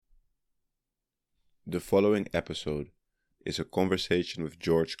The following episode is a conversation with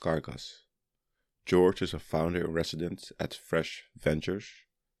George Kargas. George is a founder-in-residence at Fresh Ventures,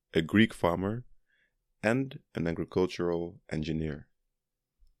 a Greek farmer, and an agricultural engineer.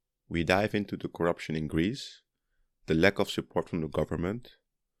 We dive into the corruption in Greece, the lack of support from the government,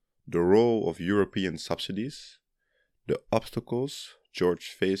 the role of European subsidies, the obstacles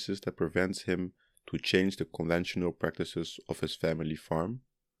George faces that prevents him to change the conventional practices of his family farm,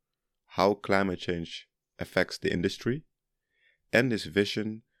 how climate change affects the industry, and his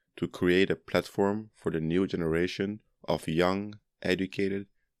vision to create a platform for the new generation of young, educated,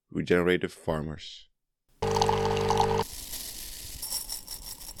 regenerative farmers.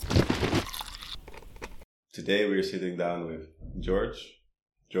 Today we are sitting down with George.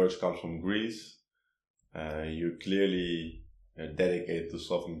 George comes from Greece. You're clearly dedicated to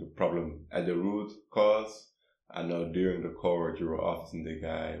solving the problem at the root cause. I know during the cohort you were often the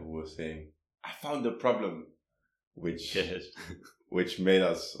guy who was saying, I found the problem, which made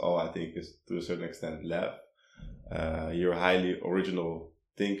us all, I think, is to a certain extent laugh. You're a highly original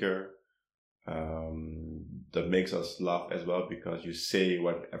thinker that makes us laugh as well because you say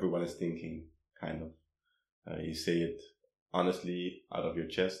what everyone is thinking, kind of. You say it honestly out of your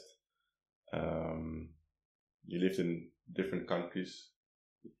chest. You lived in different countries.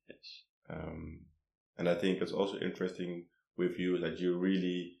 Yes. And I think it's also interesting with you that you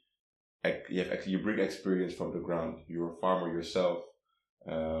really, you bring experience from the ground. You're a farmer yourself.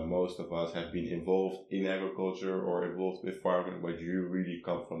 Most of us have been involved in agriculture or involved with farming, but you really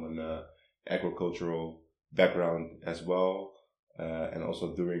come from an agricultural background as well. And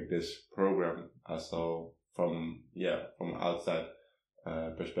also during this program, I saw from outside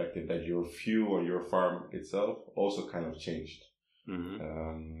perspective that your view on your farm itself also kind of changed.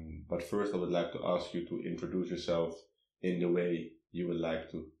 Mm-hmm. But first I would like to ask you to introduce yourself in the way you would like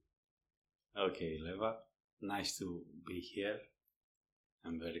to. Okay, Leva, nice to be here.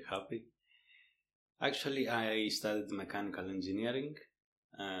 I'm very happy. Actually, I studied mechanical engineering.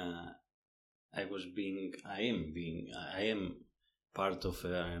 I am part of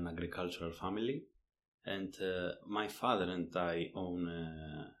an agricultural family, and my father and I own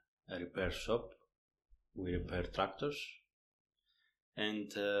a repair shop. We repair tractors.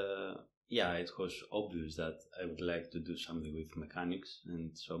 And it was obvious that I would like to do something with mechanics,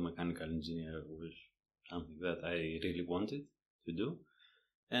 and so mechanical engineer was something that I really wanted to do.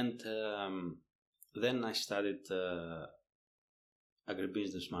 And then I studied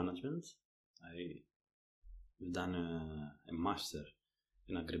agribusiness management. I've done a master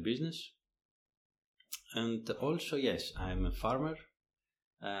in agribusiness. And also, yes, I'm a farmer.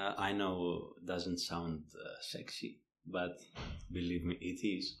 I know it doesn't sound sexy, but believe me, it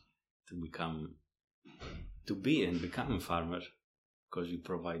is become a farmer, because you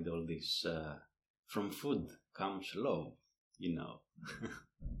provide all this. From food comes love, you know.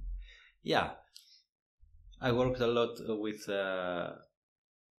 Yeah, I worked a lot with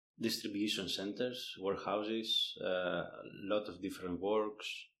distribution centers, warehouses, a lot of different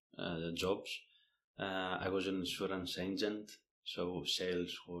works, jobs. I was an insurance agent, so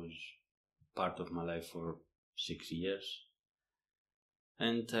sales was part of my life for 6 years.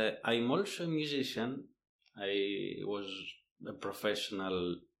 And I'm also a musician. I was a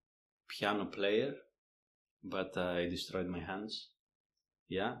professional piano player, but I destroyed my hands.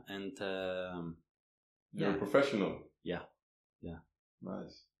 Yeah, and You're a professional. Yeah.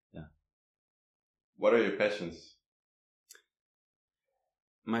 Nice. Yeah. What are your passions?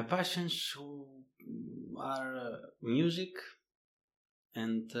 My passions are music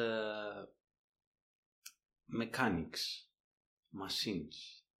and mechanics,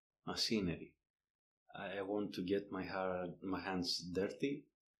 machinery. I want to get my hands dirty,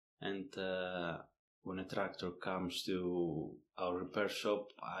 and when a tractor comes to our repair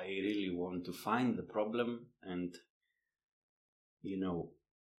shop, I really want to find the problem and,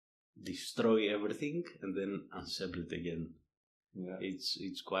 destroy everything and then assemble it again. Yeah.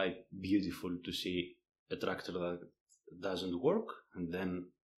 It's quite beautiful to see a tractor that doesn't work and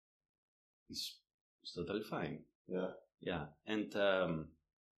then it's totally fine. Yeah. And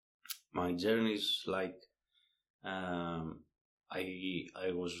my journey is like I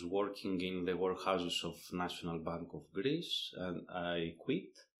was working in the warehouses of National Bank of Greece, and I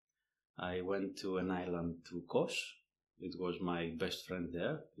quit. I went to an island to Kos. It was my best friend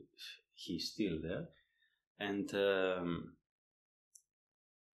there. He's still there. And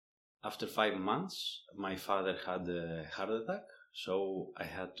after 5 months, my father had a heart attack, so I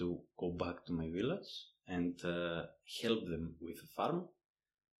had to go back to my village and help them with the farm.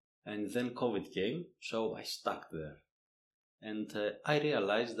 And then COVID came, so I stuck there. And I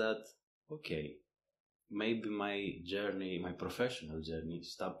realized that, okay, maybe my professional journey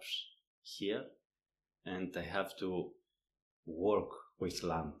stops here, and I have to work with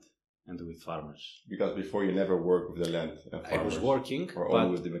land and with farmers. Because before you never worked with the land and farmers. I was working, or but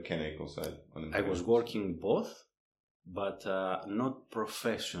only with the mechanical side. I was working both, but not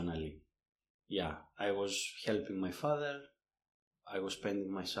professionally. Yeah, I was helping my father. I was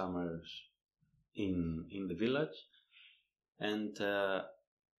spending my summers in the village, and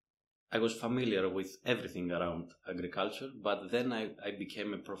I was familiar with everything around agriculture. But then I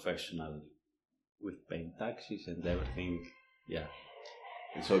became a professional with paying taxes and everything. Yeah.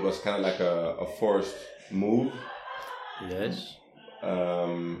 And so it was kind of like a forced move. Yes.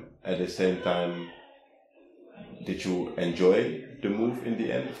 At the same time, did you enjoy the move in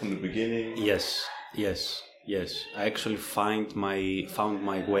the end, from the beginning? Yes. I actually found my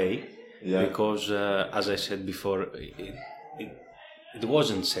way, because, as I said before, it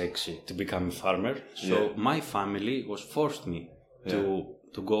wasn't sexy to become a farmer. So my family forced me to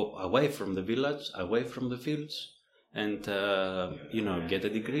go away from the village, away from the fields, and get a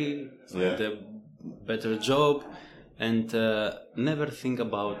degree, find a better job, and never think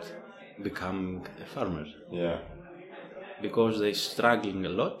about becoming a farmer. Yeah. Because they're struggling a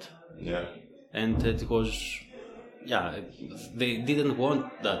lot. Yeah. And it was, they didn't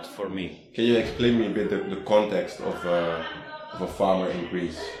want that for me. Can you explain me a bit the context of a farmer in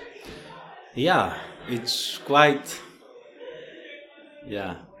Greece? Yeah, it's quite.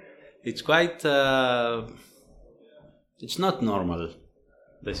 It's not normal,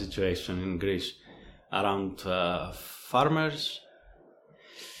 the situation in Greece around farmers.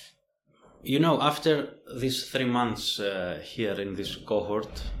 After these 3 months here in this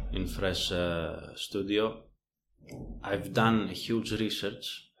cohort in Fresh Studio, I've done huge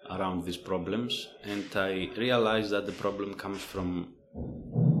research around these problems, and I realized that the problem comes from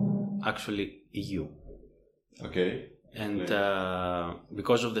actually EU. Okay. And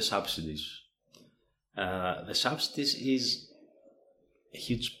because of the subsidies. The subsidies is a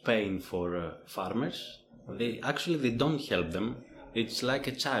huge pain for farmers. They don't help them. It's like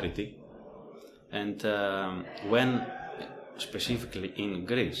a charity. And when, specifically in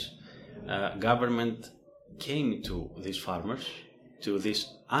Greece, government came to these farmers, to these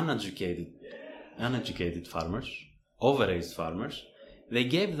uneducated farmers, overaged farmers, they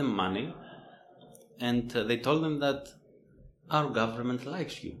gave them money, and they told them that our government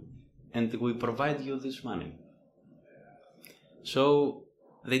likes you, and we provide you this money. So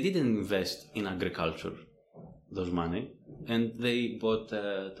they didn't invest in agriculture, those money, and they bought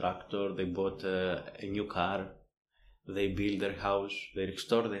a tractor, they bought a new car, they built their house, they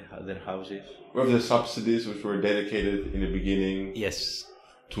restored their houses. With the subsidies which were dedicated in the beginning, yes,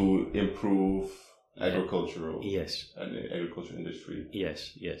 to improve agricultural, and the agriculture industry.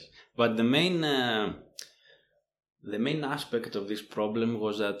 Yes. But the main aspect of this problem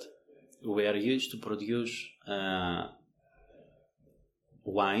was that we are used to produce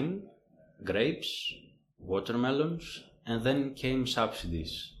wine, grapes, watermelons, and then came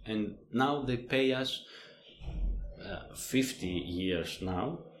subsidies, and now they pay us 50 years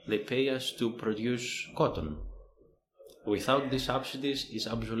now. They pay us to produce cotton. Without the subsidies, it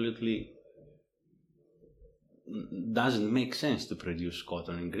absolutely doesn't make sense to produce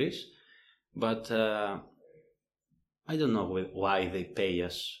cotton in Greece. But I don't know why they pay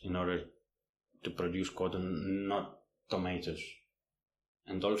us in order to produce cotton, not tomatoes.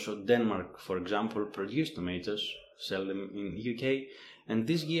 And also Denmark, for example, produce tomatoes, sell them in UK, and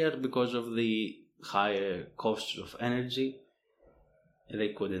this year, because of the higher costs of energy,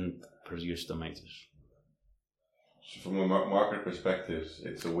 they couldn't produce tomatoes. So from a market perspective,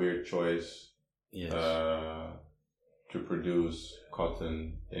 it's a weird choice to produce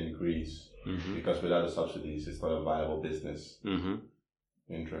cotton in Greece, because without the subsidies, it's not a viable business.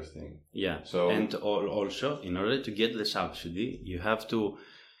 Interesting. Yeah. So, and also, in order to get the subsidy, you have to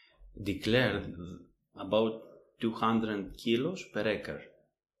declare about 200 kilos per acre.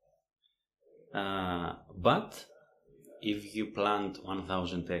 But if you plant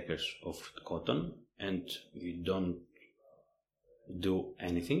 1,000 acres of cotton and you don't do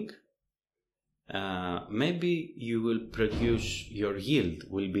anything, maybe you will produce, your yield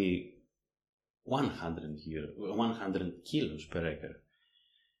will be 100 kilos per acre.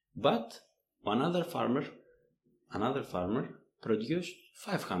 But another farmer produced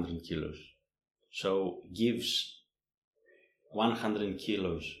 500 kilos. So gives 100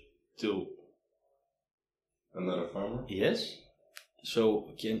 kilos to another farmer? Yes.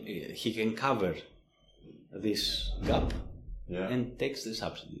 So he can cover this gap and takes the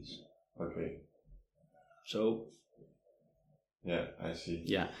subsidies. Okay. So Yeah, I see.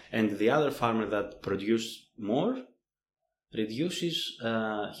 Yeah, and the other farmer that produces more reduces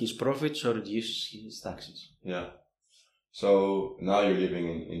his profits or reduces his taxes. Yeah. So now you're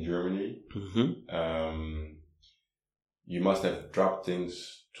living in Germany. Mm-hmm. You must have dropped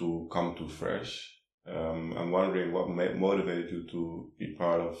things to come to Fresh. I'm wondering what motivated you to be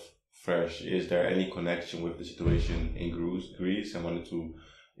part of Fresh. Is there any connection with the situation in Greece and wanted to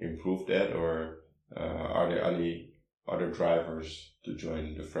improve that, or are there any other drivers to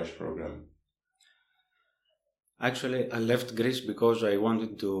join the Fresh program? Actually, I left Greece because I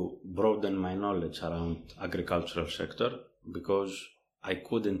wanted to broaden my knowledge around agricultural sector because I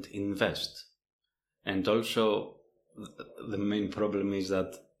couldn't invest. And also, the main problem is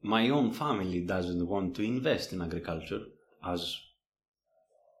that my own family doesn't want to invest in agriculture, as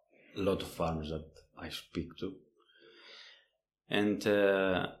a lot of farmers that I speak to. And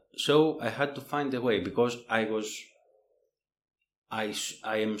so I had to find a way because I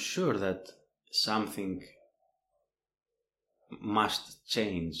am sure that something must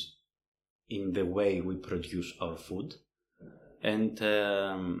change in the way we produce our food, and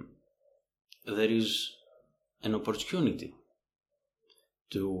there is an opportunity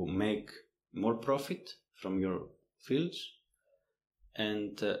to make more profit from your fields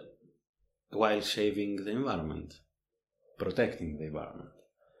and while saving the environment, protecting the environment.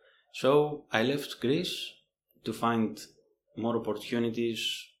 So I left Greece to find more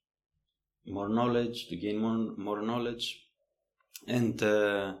opportunities, more knowledge, to gain more knowledge. And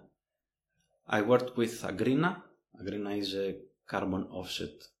I worked with Agrina. Agrina is a carbon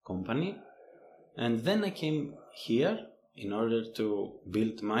offset company. And then I came here in order to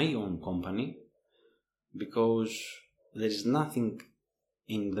build my own company because there is nothing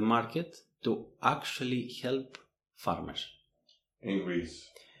in the market to actually help farmers. In Greece?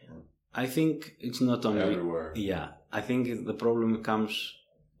 I think it's not only... Everywhere. Yeah, I think the problem comes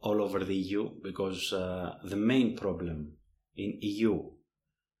all over the EU because the main problem in EU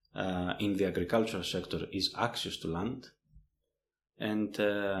in the agricultural sector is access to land. And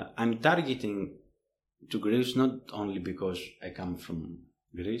I'm targeting to Greece not only because I come from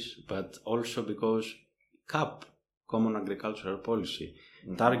Greece, but also because CAP, Common Agricultural Policy,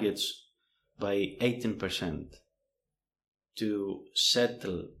 targets by 18% to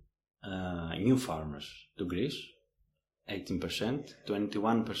settle new farmers to Greece, 18%,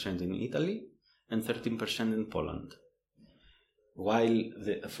 21% in Italy, and 13% in Poland. While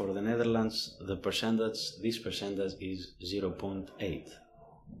for the Netherlands, this percentage is 0.8.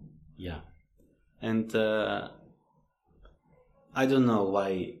 Yeah. And I don't know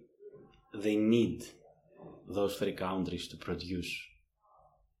why they need those three countries to produce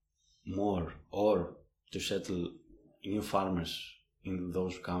more or to settle new farmers in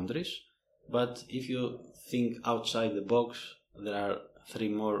those countries. But if you think outside the box, there are three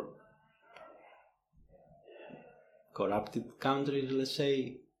more corrupted countries, let's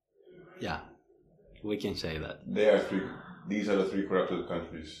say. Yeah, we can say that. These are the three corrupted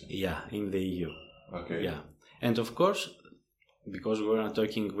countries. Yeah, in the EU. Okay. Yeah, and of course, because we're not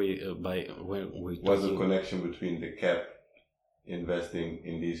talking What's the connection between the CAP investing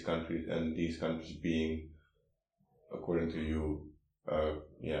in these countries and these countries being, according to you,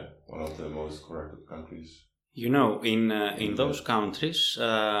 one of the most corrupted countries? You know, in those countries,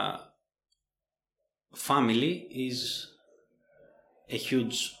 family is a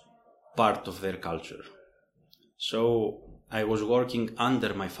huge part of their culture. So I was working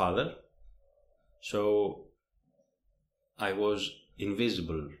under my father, so I was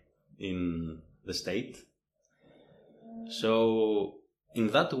invisible in the state. So in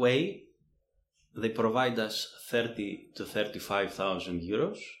that way, they provide us 30 to 35,000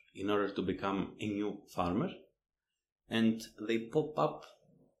 euros in order to become a new farmer, and they pop up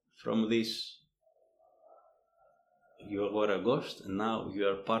from this. You were a ghost, and now you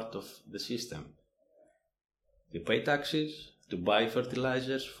are part of the system. You pay taxes to buy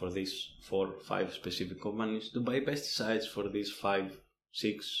fertilizers for these 4-5 specific companies, to buy pesticides for these 5,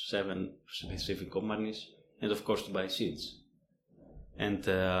 6, 7 specific companies, and of course to buy seeds. And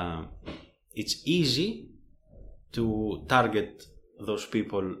it's easy to target those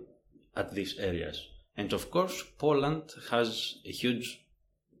people at these areas. And of course, Poland has a huge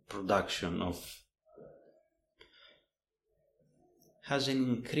production has an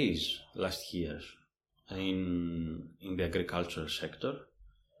increase last year in the agricultural sector,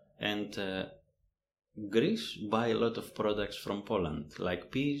 and Greece buy a lot of products from Poland,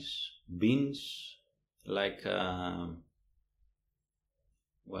 like peas, beans, like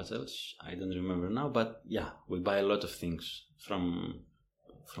what else? I don't remember now, but yeah, we buy a lot of things from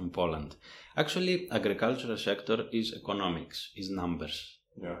from Poland. Actually, agricultural sector is economics, is numbers.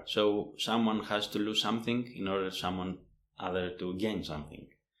 Yeah. So someone has to lose something in order someone other to gain something.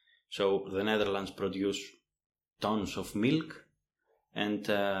 So the Netherlands produce tons of milk, and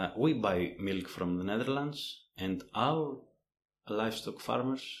we buy milk from the Netherlands, and our livestock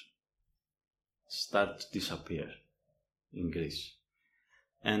farmers start to disappear in Greece.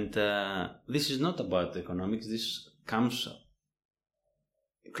 And this is not about economics, this comes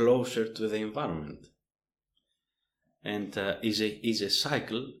closer to the environment. And is a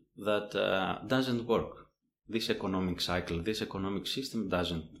cycle that doesn't work. This economic cycle, this economic system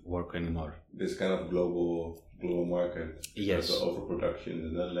doesn't work anymore. This kind of global market. Yes. The overproduction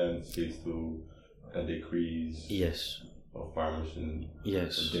in the Netherlands leads to a decrease. Yes. Of farmers and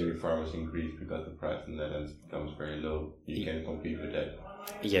dairy farmers increase because the price in the Netherlands becomes very low. You can compete with that.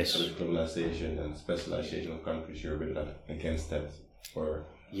 Yes. So with globalization and specialization of countries, you're a bit against that. Or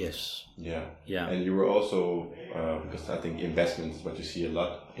yes. Yeah. Yeah. And you were also because I think investments is what you see a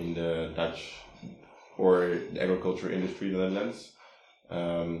lot in the Dutch or the agriculture industry in the Netherlands.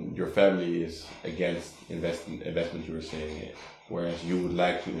 Your family is against investment. You were saying, whereas you would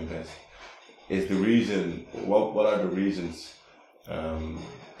like to invest. Is the reason, what are the reasons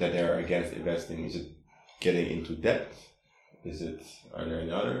that they are against investing? Is it getting into debt? Are there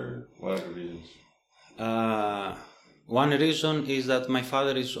any other, what are the reasons? One reason is that my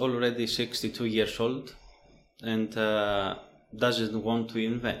father is already 62 years old and doesn't want to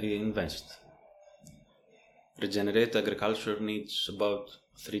invest. Regenerative agriculture needs about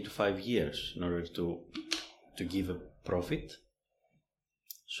 3 to 5 years in order to give a profit.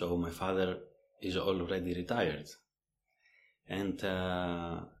 So my father is already retired, and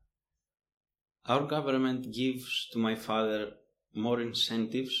our government gives to my father more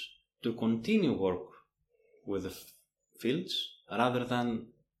incentives to continue work with the fields rather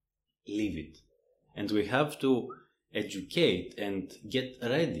than leave it. And we have to educate and get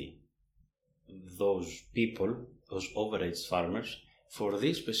ready those people, those overage farmers, for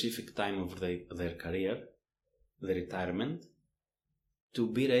this specific time of their career, the retirement, to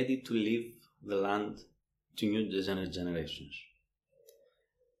be ready to leave the land to new generations.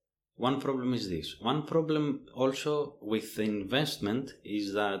 One problem is this. One problem also with the investment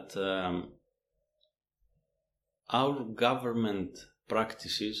is that our government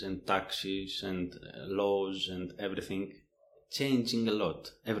practices and taxes and laws and everything changing a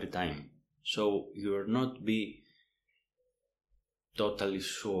lot every time. So you will not be totally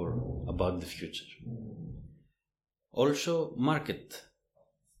sure about the future. Also, market.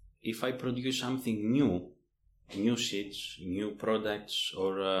 If I produce something new seeds, new products,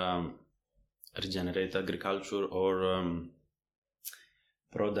 or regenerate agriculture, or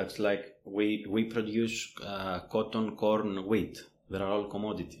products like we produce cotton, corn, wheat, they are all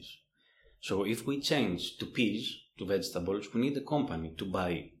commodities. So if we change to peas, to vegetables, we need a company to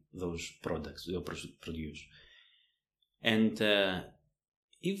buy those products they produce. And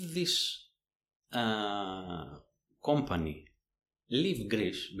if this company leave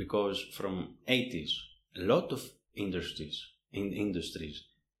Greece, because from 80s a lot of industries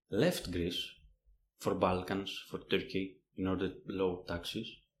left Greece for Balkans, for Turkey, in order to low taxes,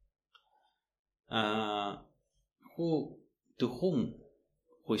 to whom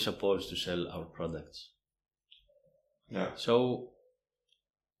we supposed to sell our products? Yeah. So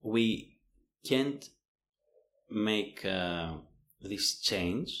we can't make this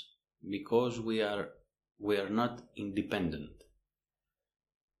change because we are not independent.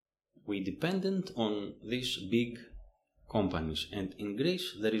 We dependent on these big companies, and in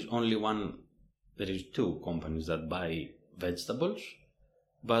Greece there is two companies that buy vegetables,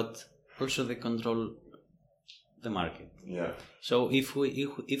 but also they control the market. Yeah. So if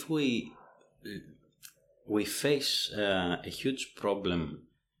we face a huge problem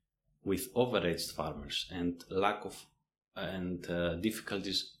with overaged farmers and lack of and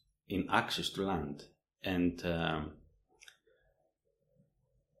difficulties in access to land, and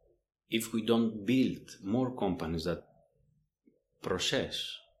if we don't build more companies that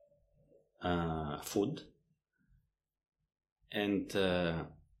process food, and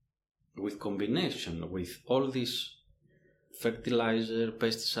with combination with all these fertilizer,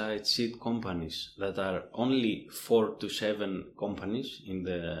 pesticide, seed companies that are only 4 to 7 companies in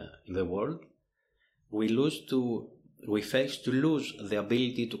the world, we face to lose the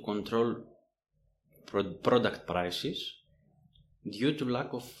ability to control product prices due to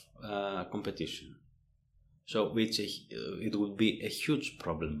lack of competition. So it would be a huge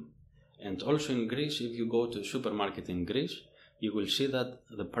problem. And also in Greece, if you go to a supermarket in Greece, you will see that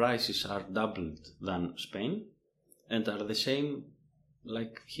the prices are doubled than Spain and are the same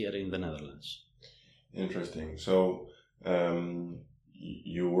like here in the Netherlands. Interesting. So,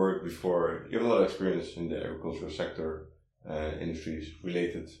 you worked before, you have a lot of experience in the agricultural sector, industries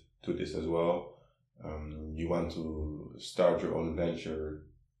related to this as well. You want to start your own venture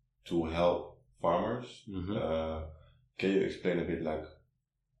to help farmers. Can you explain a bit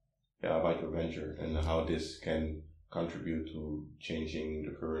about your venture and how this can contribute to changing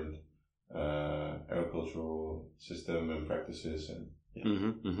the current agricultural system and practices? And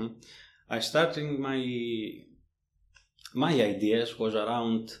I started my ideas was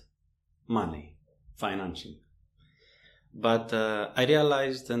around money, financing, but I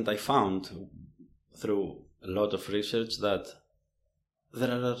realized and I found through a lot of research that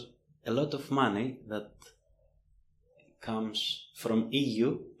there are a lot of money that comes from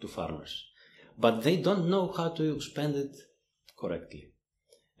EU to farmers, but they don't know how to spend it correctly.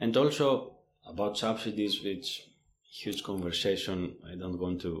 And also about subsidies, which huge conversation.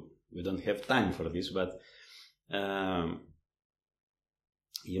 We don't have time for this, but I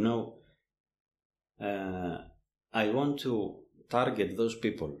want to target those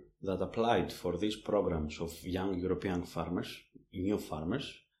people that applied for these programs of young European farmers, new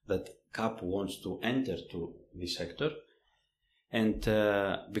farmers, that CAP wants to enter to this sector. And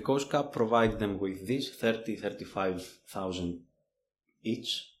because CAP provides them with these 35,000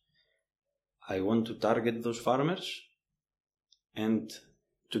 each, I want to target those farmers and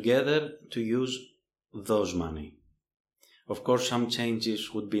together to use those money. Of course, some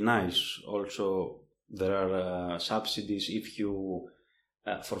changes would be nice. Also, there are subsidies if you,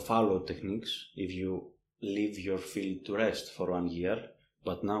 for fallow techniques, if you leave your field to rest for 1 year.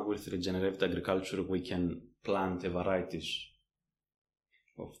 But now with regenerative agriculture, we can plant varieties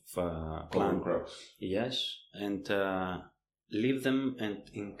of plant crops. Yes, and leave them and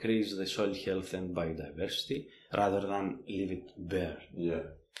increase the soil health and biodiversity rather than leave it bare. Yeah.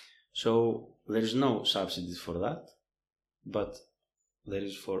 So there is no subsidies for that, but there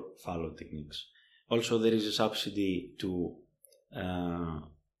is for fallow techniques. Also, there is a subsidy to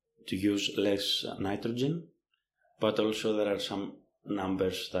use less nitrogen, but also there are some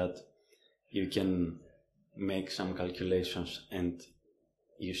numbers that you can make some calculations and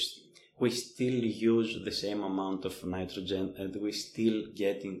we still use the same amount of nitrogen and we still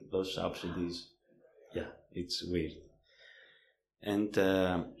getting those subsidies. Yeah, it's weird. And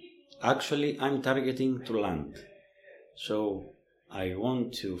actually I'm targeting to land. So I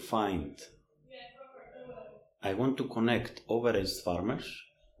want to connect overaged farmers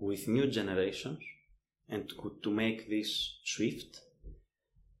with new generations and to make this swift.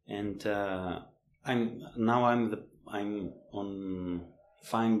 And I'm on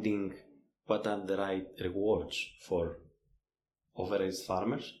finding what are the right rewards for overaged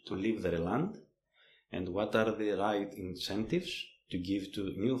farmers to leave their land and what are the right incentives to give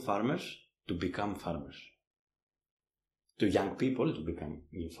to new farmers to become farmers, to young people to become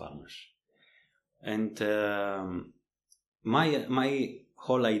new farmers. And my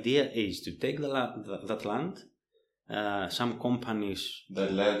whole idea is to take that land, some companies...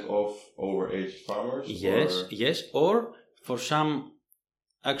 That land of overaged farmers? Yes, or for some...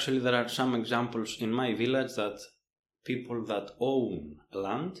 Actually, there are some examples in my village that people that own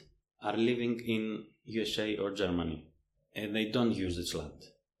land are living in USA or Germany and they don't use this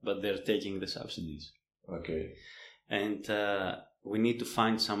land, but they're taking the subsidies. Okay. And we need to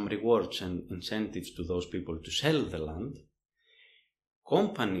find some rewards and incentives to those people to sell the land.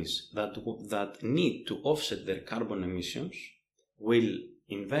 Companies that need to offset their carbon emissions will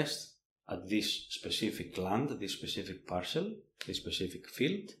invest at this specific land, this specific parcel, this specific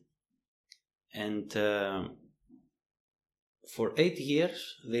field, and for 8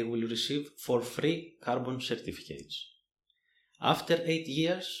 years they will receive for free carbon certificates. After 8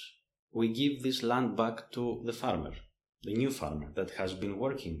 years, we give this land back to the farmer, the new farmer that has been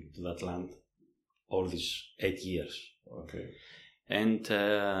working to that land all these 8 years. Okay. And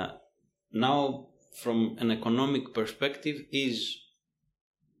now, from an economic perspective,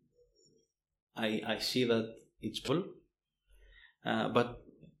 I see that it's possible, but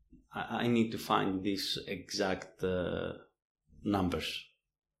I need to find these exact numbers.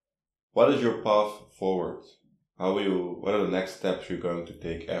 What is your path forward? What are the next steps you're going to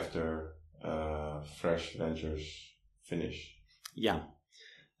take after Fresh Ventures finish? Yeah.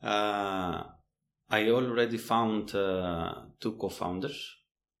 I already found 2 co-founders,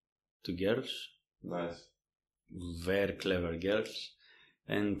 2 girls. Nice. Very clever girls.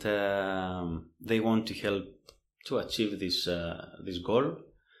 And they want to help to achieve this goal.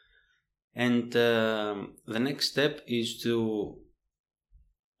 And the next step is to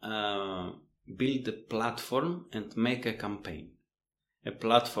build a platform and make a campaign. a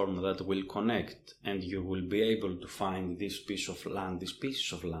platform that will connect, and you will be able to find this piece of land, these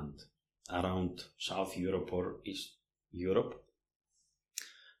pieces of land around South Europe or East Europe.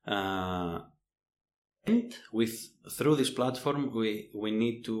 And through this platform, we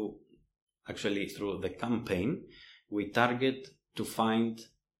need to, actually through the campaign, we target to find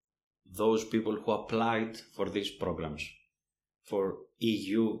those people who applied for these programs, for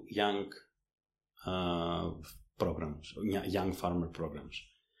EU young programs, young farmer programs.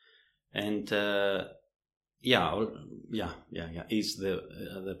 And it's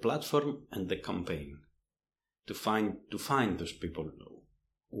the platform and the campaign to find those people,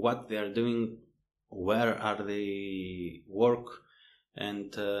 what they are doing, where are they work,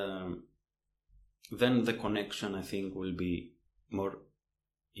 and then the connection, I think, will be more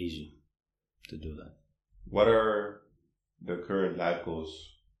easy to do that. What are the current life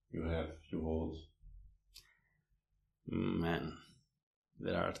goals you hold? Man,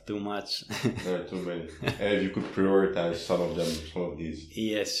 there are too much. There are too many. And if you could prioritize some of these.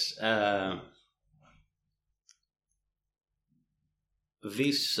 Yes.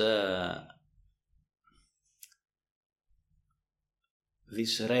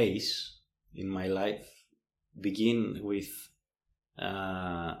 This race in my life begin with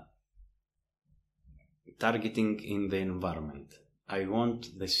targeting in the environment. I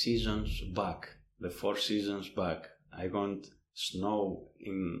want the seasons back, the 4 seasons back. I want snow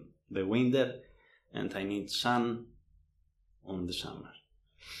in the winter, and I need sun on the summer.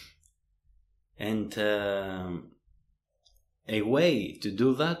 And a way to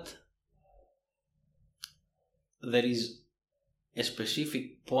do that, there is a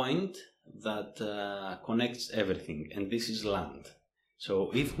specific point that connects everything, and this is land.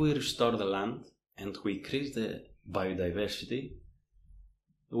 So if we restore the land and we increase the biodiversity,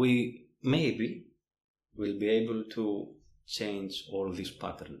 we maybe will be able to change all these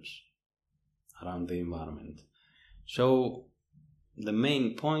patterns around the environment. So the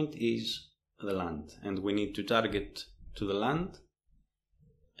main point is the land, and we need to target to the land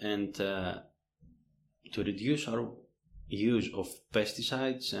and to reduce our use of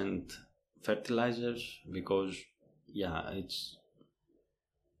pesticides and fertilizers, because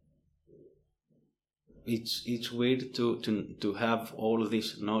it's weird to have all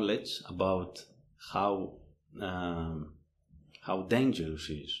this knowledge about how dangerous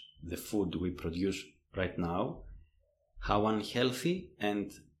is the food we produce right now, how unhealthy,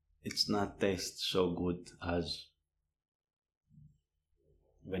 and it's not taste so good as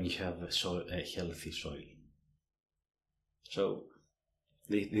when you have a healthy soil. So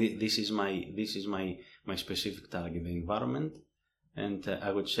this is my specific target, the environment, and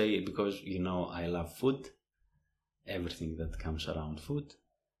I would say, because I love food, everything that comes around food,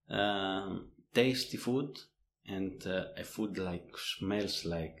 tasty food, and a food like smells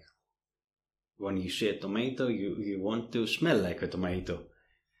like, when you see a tomato, you want to smell like a tomato.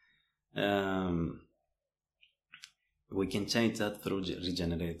 We can change that through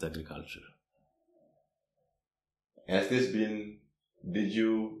regenerative agriculture. Did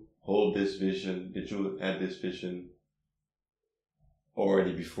you hold this vision, did you have this vision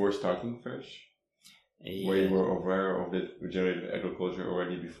already before starting Fresh? Yeah. Where you were aware of the regenerative agriculture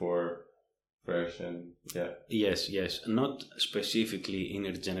already before Fresh? And Yes, not specifically in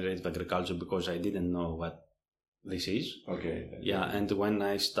regenerative agriculture, because I didn't know what this is. Okay. Yeah, and when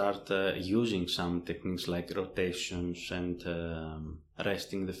I start using some techniques like rotations and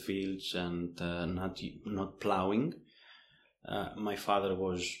resting the fields and not plowing, my father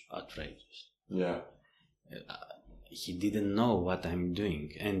was outraged. Yeah. He didn't know what I'm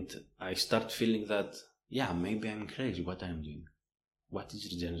doing, and I start feeling that maybe I'm crazy. What I'm doing? What is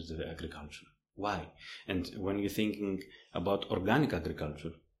regenerative agriculture? Why? And when you're thinking about organic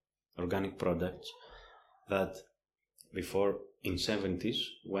agriculture, organic products, that before in 70s,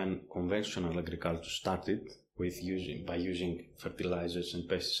 when conventional agriculture started by using fertilizers and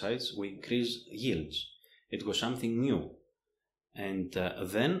pesticides, we increased yields. It was something new, and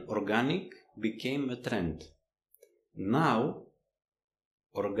then organic became a trend. Now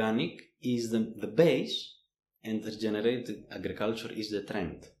organic is the base, and regenerative agriculture is the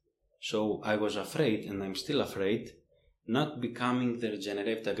trend. So I was afraid, and I'm still afraid, not becoming the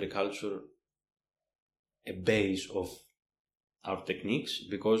regenerative agriculture a base of our techniques,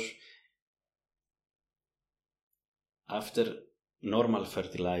 because after normal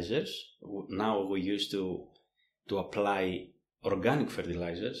fertilizers, now we used to apply organic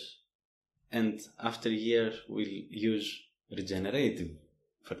fertilizers, and after a year we'll use regenerative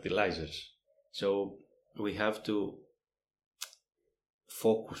fertilizers. So we have to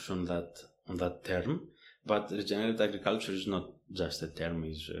focus on that term, But regenerative agriculture is not just a term;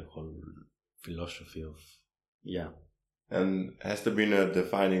 it's a whole philosophy of And has there been a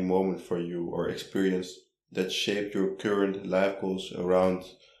defining moment for you or experience that shaped your current life goals around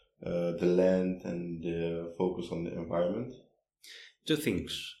the land and the focus on the environment? Two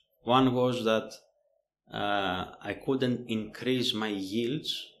things. One was that I couldn't increase my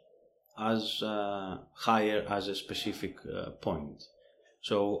yields as higher as a specific point.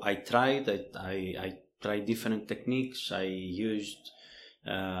 So I tried different techniques. I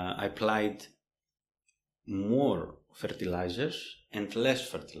applied more fertilizers and less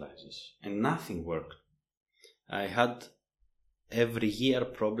fertilizers, and nothing worked. I had every year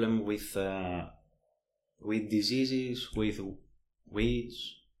problem with diseases, with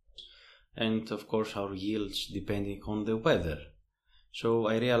weeds, and of course our yields depending on the weather. So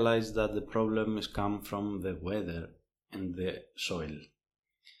I realized that the problem has come from the weather and the soil.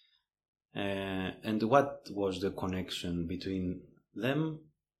 And what was the connection between them?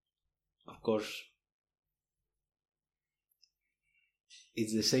 Of course,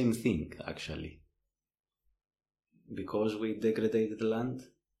 it's the same thing actually. Because we degraded the land,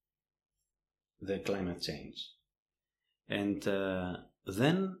 the climate change. And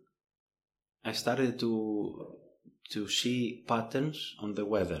then I started to see patterns on the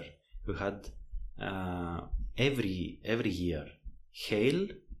weather. We had every year hail,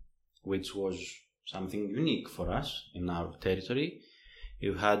 which was something unique for us in our territory.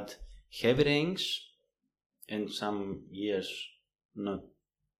 You had heavy rains, and some years not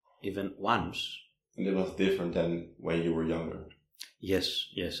even once. And it was different than when you were younger. Yes,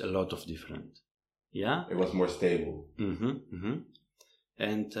 a lot of different. Yeah. It was more stable.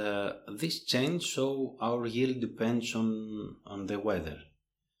 And this change, so our yield depends on the weather.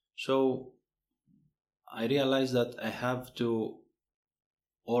 So I realized that I have to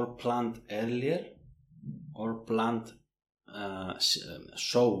or plant earlier or plant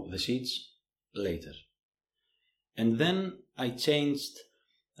sow the seeds later. And then I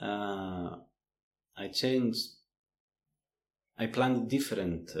planted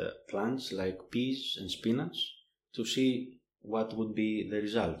different plants like peas and spinach to see what would be the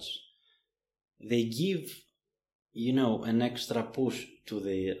results. They give, an extra push to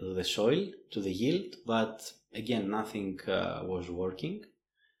the soil, to the yield, but again, nothing was working.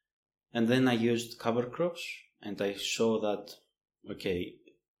 And then I used cover crops, and I saw that, okay,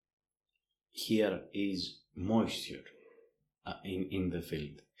 here is moisture in the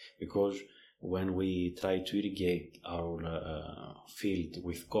field, because when we try to irrigate our field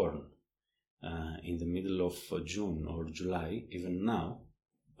with corn in the middle of June or July, even now,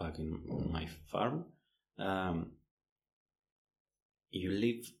 back in my farm, you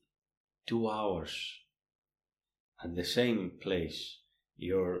live 2 hours at the same place,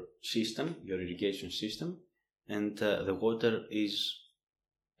 your irrigation system, and the water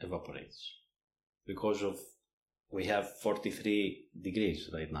evaporates because we have 43 degrees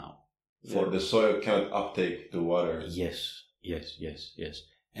right now. The soil cannot uptake the water. Yes.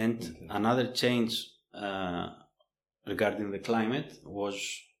 And another change regarding the climate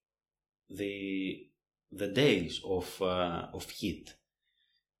was the days of heat.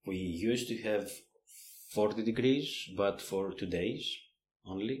 We used to have 40 degrees, but for 2 days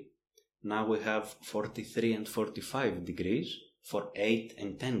only. Now we have 43 and 45 degrees for 8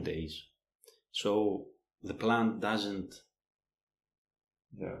 and 10 days. So the plant doesn't.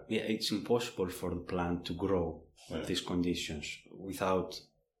 It's impossible for the plant to grow in these conditions without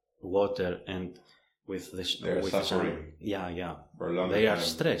water and with the suffering. For a long they time. are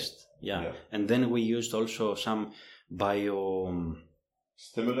stressed. And then we used also some bio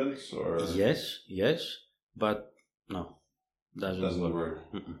stimulants or yes, but no, doesn't work.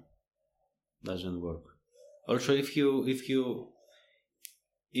 Doesn't work. Also, if you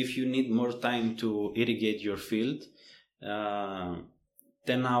need more time to irrigate your field,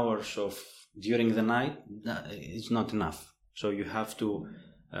 10 hours during the night is not enough. So you have to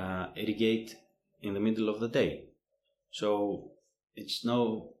irrigate in the middle of the day. So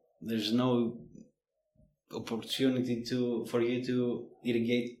there's no opportunity for you to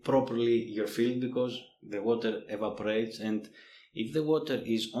irrigate properly your field because the water evaporates, and if the water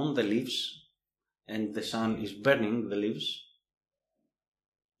is on the leaves and the sun is burning the leaves,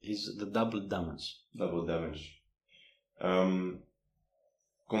 is the double damage.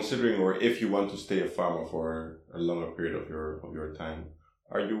 Considering, or if you want to stay a farmer for a longer period of your time,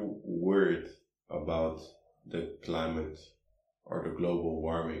 are you worried about the climate or the global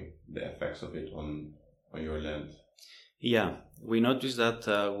warming, the effects of it on your land? Yeah, we notice that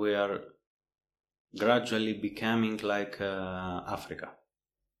we are gradually becoming like Africa.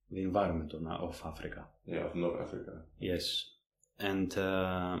 the environment of Africa. Yeah, of North Africa. Yes, and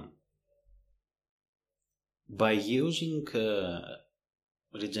by using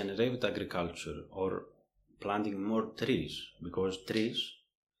regenerative agriculture or planting more trees, because trees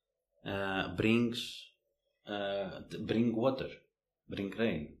bring water, bring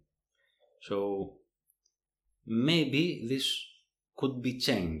rain. So maybe this could be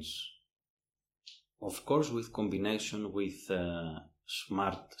changed. Of course, with combination with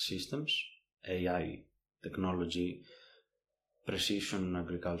smart systems, AI technology, precision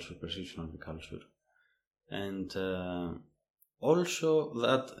agriculture, and also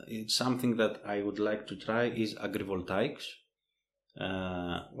that it's something that I would like to try is agrivoltaics.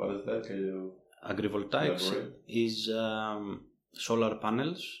 What is that? Can you Agrivoltaics elaborate? is solar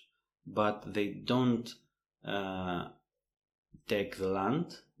panels, but they don't take the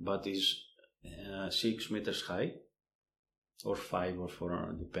land, but is 6 meters high, or 5 or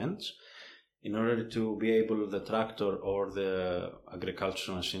 4, depends. In order to be able the tractor or the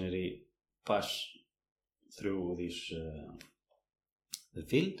agricultural machinery pass through this the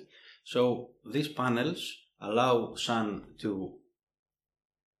field. So these panels allow sun to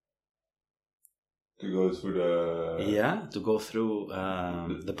go through the to go through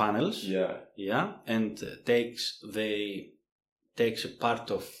the panels. Yeah. And takes a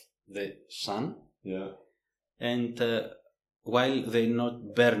part of the sun. Yeah. And while they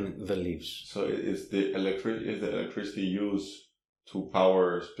not burn the leaves. So is the electricity used to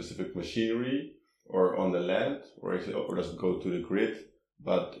power specific machinery or on the land, or does it go to the grid?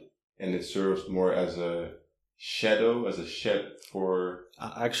 And it serves more as a shadow, as a shed for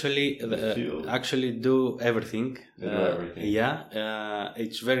actually the field? Actually do everything. They do everything.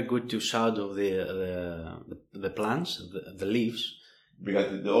 It's very good to shadow the plants, the leaves,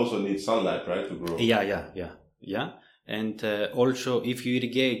 because they also need sunlight, right, to grow. Yeah. And also, if you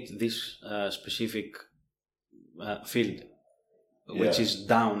irrigate this specific field, which is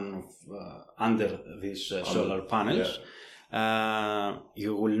down under these solar panels,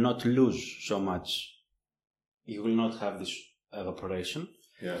 you will not lose so much. You will not have this evaporation.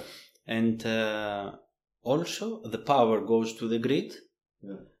 Yeah. And also, the power goes to the grid.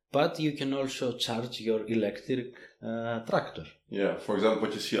 Yeah. But you can also charge your electric tractor. Yeah. For example,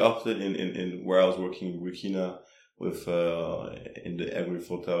 what you see often in where I was working in Burkina with in the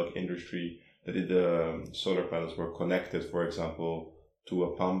agrivoltaic industry, that the solar panels were connected, for example, to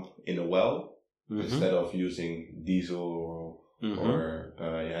a pump in a well, instead of using diesel or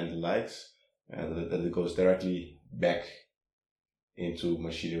and the likes, and that it goes directly back into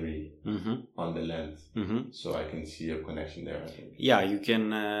machinery on the land. So I can see a connection there, I think. Yeah, you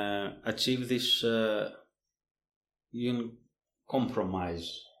can achieve this. You can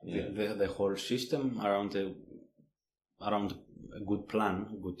compromise the whole system around a good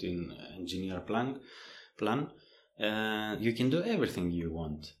plan, good engineer plan. You can do everything you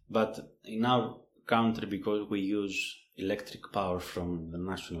want. But in our country, because we use electric power from the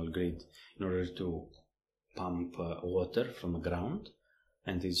national grid in order to pump water from the ground,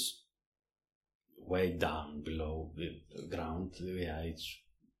 and it's way down below the ground. It's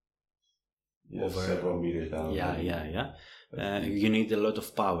over several meters down. You need a lot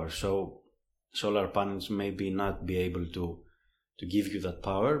of power, so solar panels maybe not be able to give you that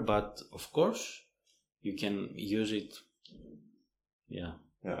power, but of course you can use it. Yeah,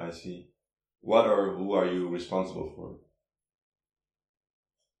 I see. Who are you responsible for?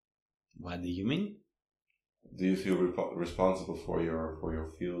 What do you mean? Do you feel responsible for your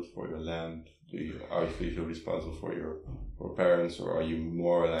field, for your land? Do you feel responsible for your parents, or are you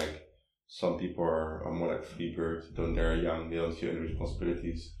more like some people are more like free birds? They're young, they don't feel any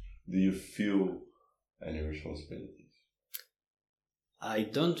responsibilities. Do you feel any responsibilities? I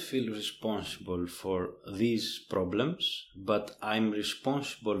don't feel responsible for these problems, but I'm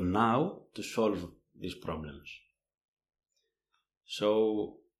responsible now to solve these problems.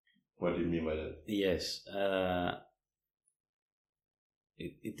 So, what do you mean by that? Yes,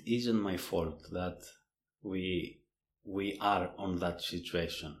 it isn't my fault that we are on that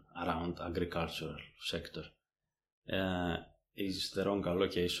situation around agricultural sector. Is the wrong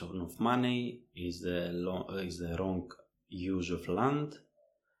allocation of money? Is the wrong use of land?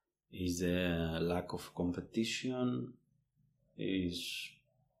 Is the lack of competition?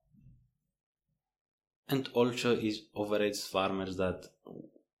 And also is overage farmers, that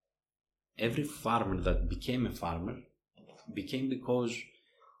every farmer that became a farmer became because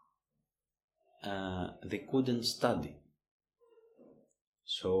they couldn't study.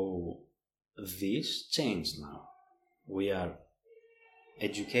 So this changed now. We are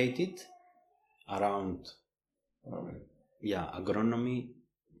educated around agronomy,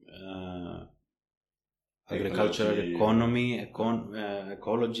 agricultural economy,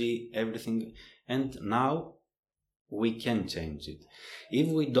 ecology, everything. And now we can change it. If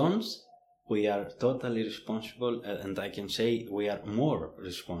we don't, we are totally responsible, and I can say we are more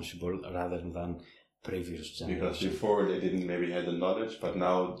responsible rather than previous generations. Because before they didn't maybe have the knowledge, but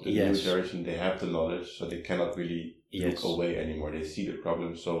now the new generation, they have the knowledge, so they cannot really look away anymore. They see the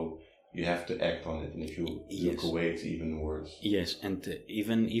problem, so you have to act on it, and if you look away, it's even worse. Yes, and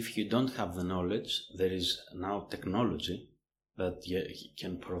even if you don't have the knowledge, there is now technology that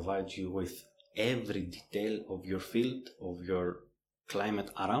can provide you with every detail of your field, of your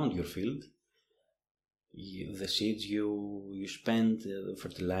climate around your field, the seeds you spend, the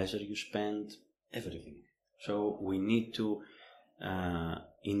fertilizer you spend, everything. So we need to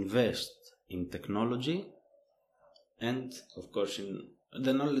invest in technology, and of course in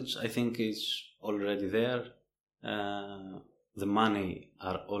the knowledge. I think is already there. The money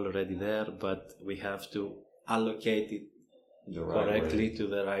are already there, but we have to allocate it correctly to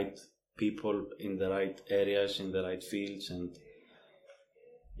the right people in the right areas, in the right fields, and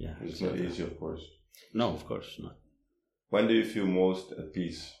it's not easy, of course. No, of course not. When do you feel most at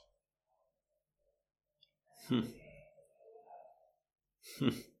peace?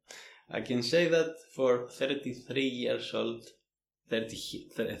 I can say that for 33 years old,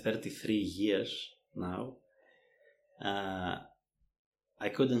 33 years now, I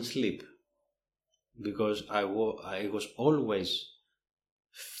couldn't sleep because I was always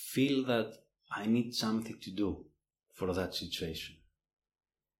feel that I need something to do for that situation.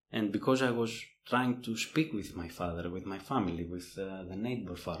 And because I was trying to speak with my father, with my family, with the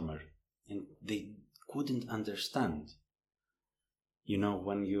neighbor farmer, and they couldn't understand. You know,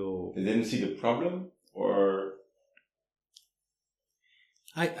 when you... They didn't see the problem, or...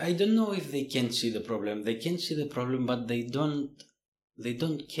 I don't know if they can see the problem. They can see the problem, but they don't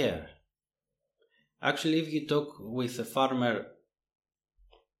care. Actually, if you talk with a farmer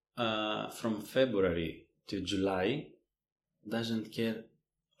from February to July, doesn't care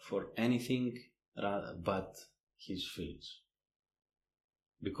for anything but his fields.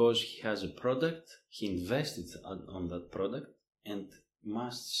 Because he has a product, he invested on that product and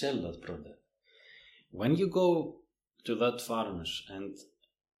must sell that product. When you go to that farmers and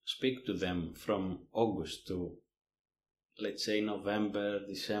speak to them from August to, let's say, November,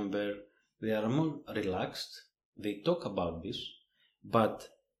 December, they are more relaxed, they talk about this, but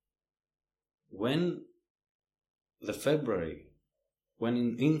when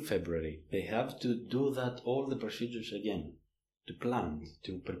in February they have to do that, all the procedures again, to plant,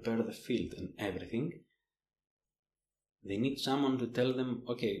 to prepare the field and everything, they need someone to tell them,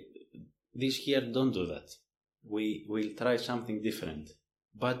 okay, this year don't do that, we will try something different,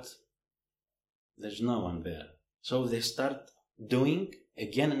 but there's no one there. So they start doing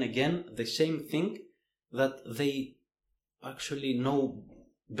again and again the same thing that they actually know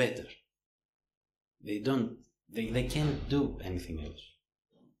better. They can't do anything else.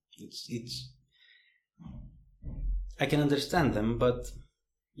 It's I can understand them, but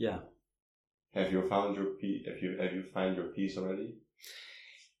yeah. Have you found your peace? Have you found your peace already?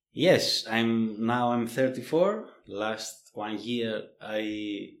 Yes, I'm 34. Last 1 year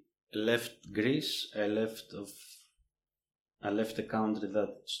I left Greece. I left a country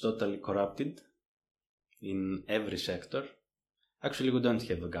that's totally corrupted in every sector. Actually, we don't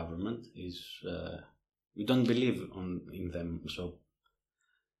have a government. We don't believe in them. So,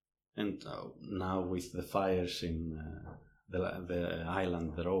 and now with the fires in the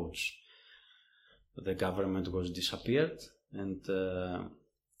island, the roads, the government was disappeared, and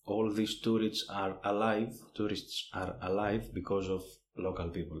all these tourists are alive because of local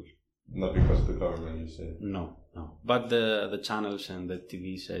people. Not because of the government, you say? No. But the channels and the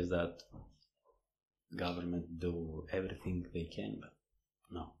TV says that government do everything they can, but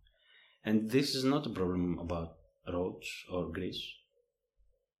no. And this is not a problem about roads or Greece.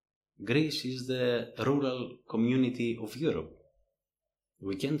 Greece is the rural community of Europe.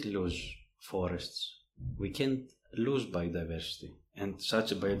 We can't lose forests. We can't lose biodiversity, and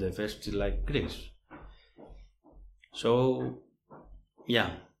such a biodiversity like Greece. So,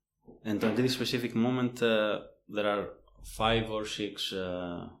 yeah. And at this specific moment, there are 5 or 6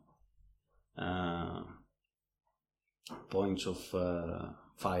 points of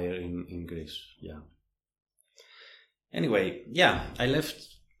fire in Greece. Yeah. Anyway, yeah, I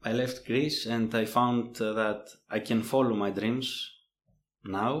left Greece, and I found that I can follow my dreams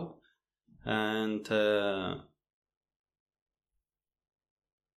now, and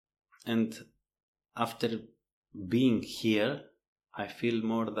after being here, I feel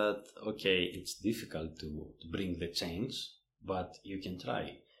more that, okay, it's difficult to bring the change, but you can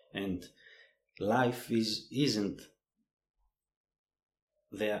try. and life isn't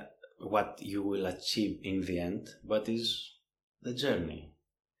what you will achieve in the end, but is the journey.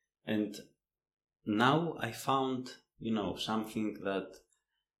 And now I found, something that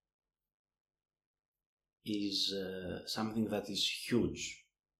is huge,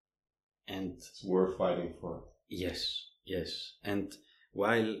 and it's worth fighting for. Yes. And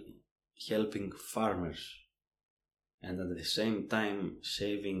while helping farmers and at the same time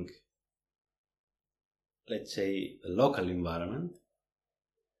saving, let's say, the local environment,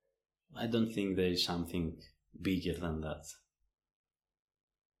 I don't think there is something bigger than that.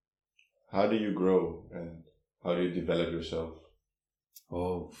 How do you grow and how do you develop yourself?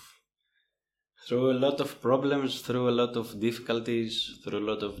 Oh, through a lot of problems, through a lot of difficulties, through a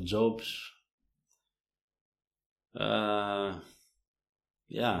lot of jobs.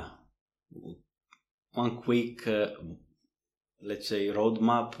 One quick, let's say,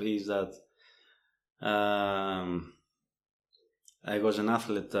 roadmap is that I was an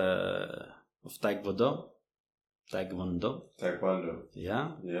athlete of Taekwondo.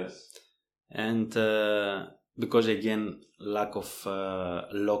 Yeah. Yes. And because again, lack of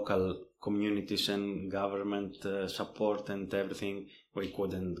local communities and government support and everything, we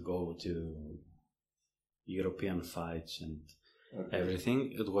couldn't go to European fights and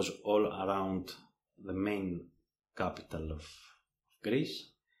everything. It was all around the main capital of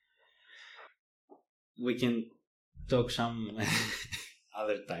Greece. We can talk some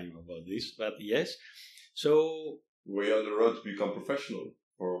other time about this, but yes. So were you on the road to become professional,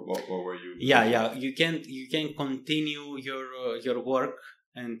 or what were you? Yeah. You can continue your work,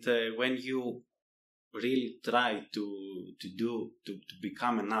 and when you really try to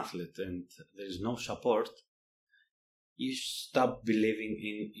become an athlete, and there is no support, you stop believing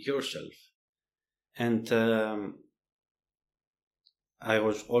in yourself. And I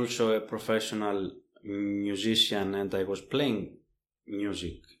was also a professional musician, and I was playing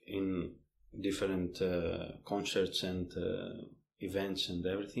music in different concerts and events and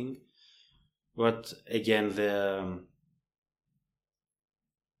everything. But again,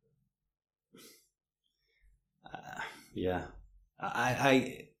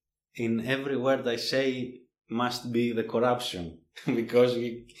 I in every word I say must be the corruption because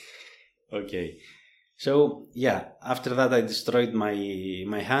So after that I destroyed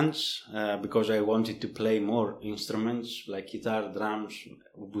my hands because I wanted to play more instruments like guitar, drums.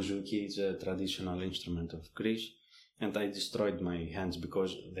 Bouzouki is a traditional instrument of Greece, and I destroyed my hands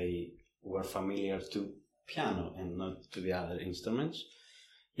because they were familiar to piano and not to the other instruments.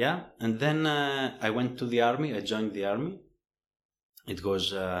 And then I went to the army. I joined the army. It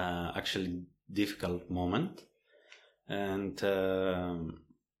was actually difficult moment, and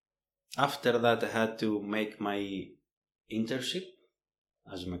after that I had to make my internship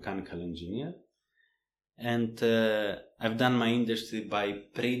as a mechanical engineer, and I've done my internship by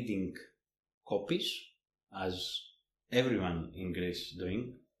printing copies, as everyone in Greece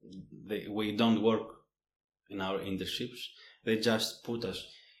doing. We don't work in our internships. They just put us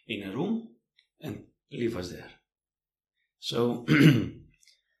in a room and leave us there. So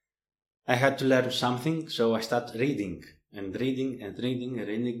I had to learn something, so I started reading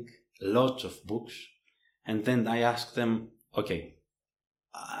lots of books, and then I asked them, okay,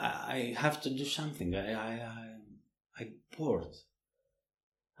 I have to do something. I'm bored.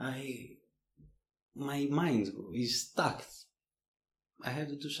 My mind is stuck. I have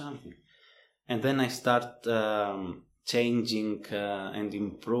to do something. And then I start changing and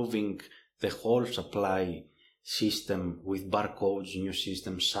improving the whole supply system with barcodes, new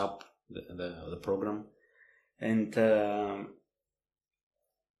system, SAP, the program. And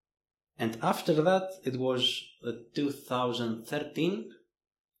after that, it was 2013.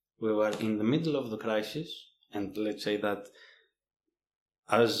 We were in the middle of the crisis, and let's say that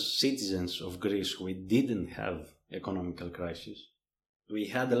as citizens of Greece, we didn't have economical crisis. We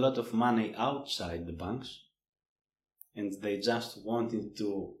had a lot of money outside the banks, and they just wanted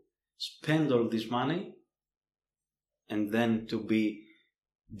to spend all this money and then to be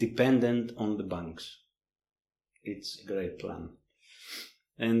dependent on the banks. It's a great plan.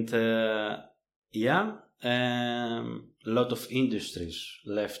 And a lot of industries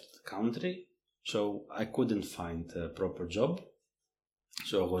left the country, so I couldn't find a proper job.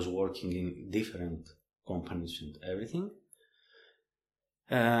 So I was working in different companies and everything.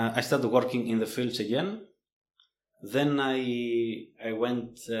 I started working in the fields again. Then I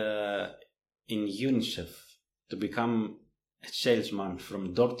went in UNICEF to become a salesman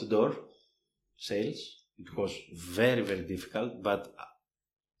from door to door sales. It was very, very difficult, but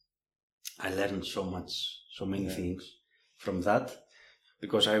I learned so many things from that.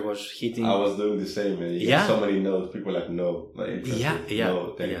 because I was hitting. I was doing the same, and you get so many no's. People like, no, not interested.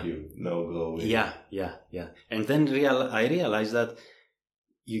 No, thank you. No, go away. Yeah. And then I realized that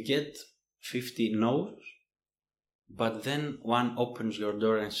you get 50 no's, but then one opens your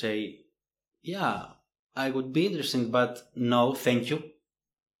door and say, yeah, I would be interested, but no, thank you.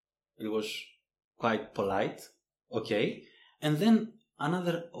 It was quite polite. Okay. And then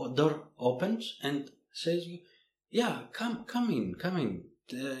another door opens and says, yeah, come in.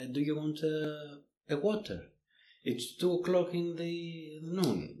 Do you want a water? It's 2:00 in the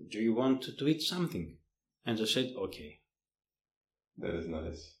noon. Do you want to eat something? And I said, okay. That is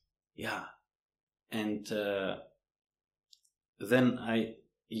nice. Yeah. And then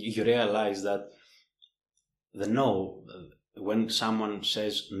you realize that the no, when someone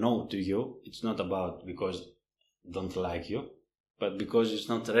says no to you, it's not about because don't like you, but because it's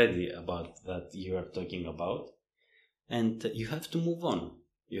not ready about that you are talking about. And you have to move on.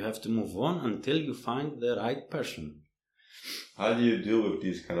 You have to move on until you find the right person. How do you deal with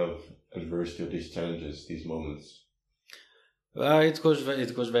these kind of adversity, or these challenges, these moments? It was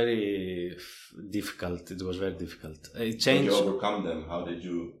very difficult. It was very difficult. It changed. Did you overcome them? How did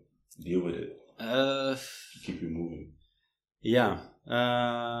you deal with it? To keep you moving. Yeah.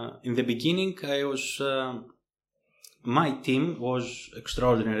 In the beginning, my team was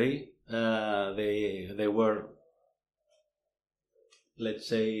extraordinary. They were, let's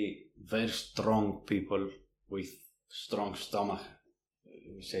say, very strong people with strong stomach,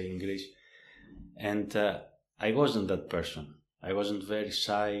 we say in English. And I wasn't that person. I wasn't very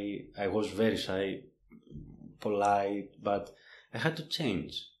shy. I was very shy, polite, but I had to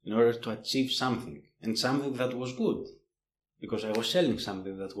change in order to achieve something, and something that was good, because I was selling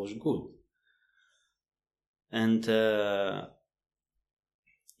something that was good. And I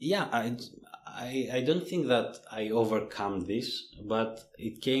don't think that I overcome this, but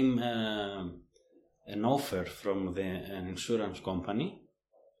it came an offer from an insurance company.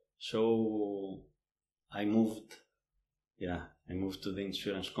 So I moved to the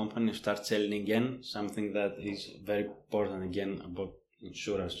insurance company and start selling again, something that is very important again about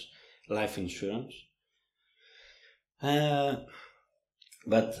insurance, life insurance. But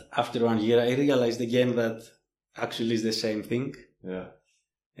after 1 year, I realized again that actually it's the same thing. Yeah.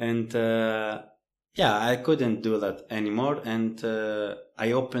 And I couldn't do that anymore. And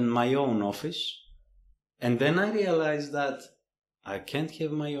I opened my own office. And then I realized that I can't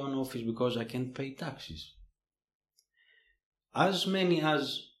have my own office because I can't pay taxes. As much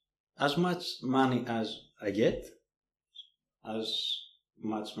money as I get, as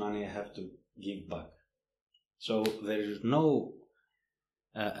much money I have to give back. So there is no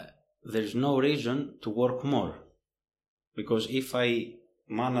reason to work more, because if I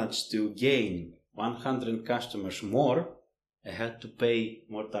manage to gain 100 customers more, I had to pay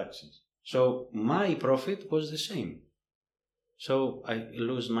more taxes. So my profit was the same. So I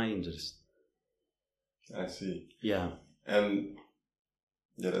lose my interest. I see. Yeah. And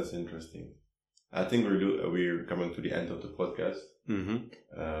yeah, that's interesting. I think we're coming to the end of the podcast. Mm-hmm.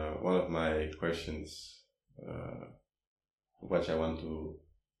 One of my questions, which I want to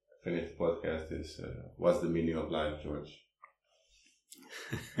finish the podcast, is what's the meaning of life, George?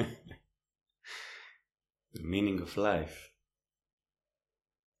 The meaning of life.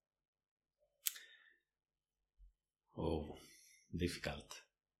 Oh, difficult.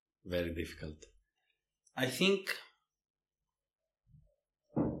 Very difficult. I think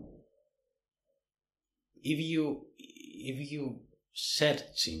if you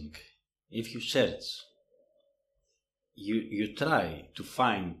search, you try to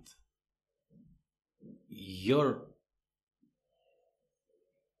find your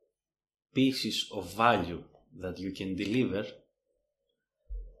pieces of value that you can deliver,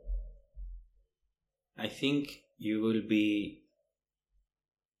 I think you will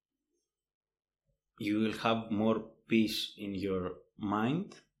have more peace in your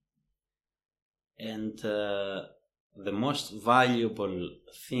mind, and the most valuable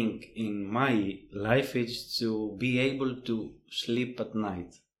thing in my life is to be able to sleep at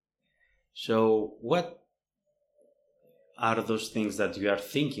night. So what are those things that you are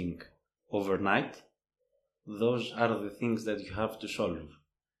thinking overnight? Those are the things that you have to solve.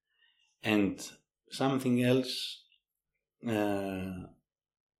 And something else,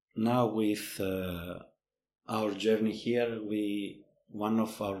 now with our journey here, one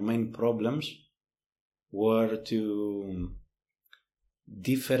of our main problems were to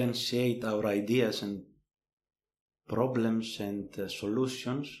differentiate our ideas and problems and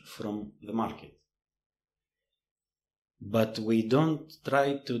solutions from the market. But we don't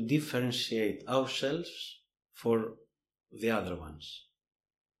try to differentiate ourselves for the other ones.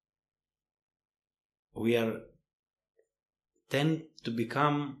 we tend to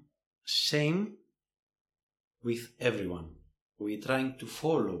become same with everyone. We're trying to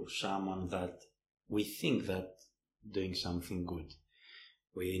follow someone that we think that doing something good.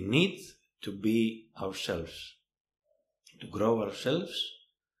 We need to be ourselves, to grow ourselves,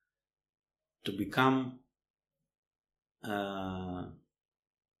 to become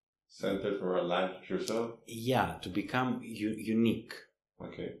centered or aligned with yourself? Yeah, to become unique.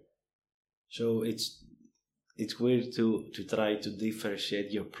 Okay. So it's weird to try to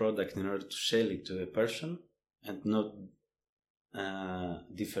differentiate your product in order to sell it to a person and not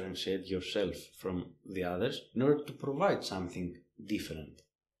differentiate yourself from the others in order to provide something different.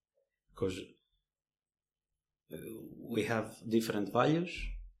 Because we have different values,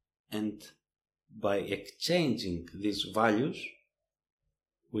 and by exchanging these values,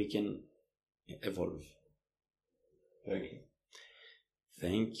 we can evolve. Thank you.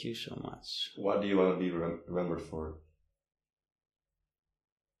 Thank you so much. What do you want to be remembered for?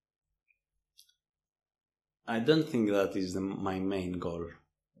 I don't think that is my main goal,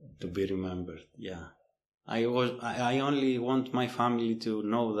 to be remembered. Yeah, I only want my family to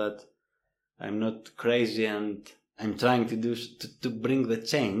know that I'm not crazy and I'm trying to bring the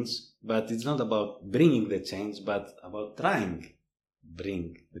change. But it's not about bringing the change, but about trying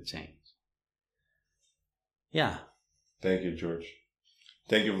bring the change. Yeah. Thank you, George.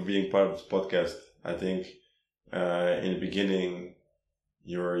 Thank you for being part of this podcast. I think in the beginning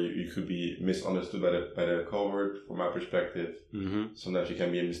you could be misunderstood by the cohort from my perspective. Mm-hmm. Sometimes you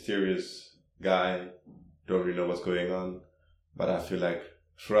can be a mysterious guy, don't really know what's going on. But I feel like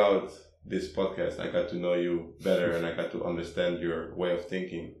throughout this podcast I got to know you better and I got to understand your way of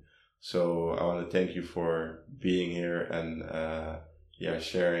thinking. So I want to thank you for being here and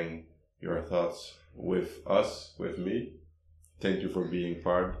sharing your thoughts with us, with me. Thank you for being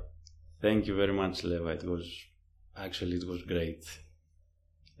part. Thank you very much, Leva. It was great.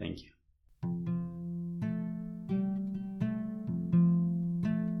 Thank you.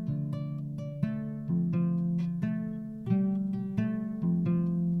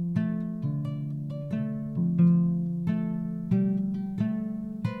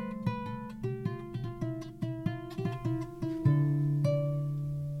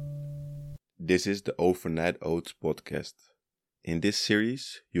 This is the Overnight Oats podcast. In this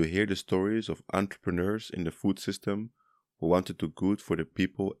series, you hear the stories of entrepreneurs in the food system who want to do good for the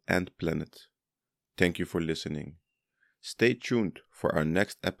people and planet. Thank you for listening. Stay tuned for our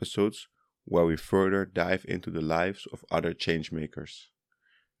next episodes where we further dive into the lives of other changemakers.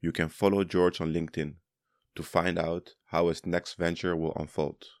 You can follow George on LinkedIn to find out how his next venture will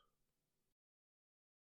unfold.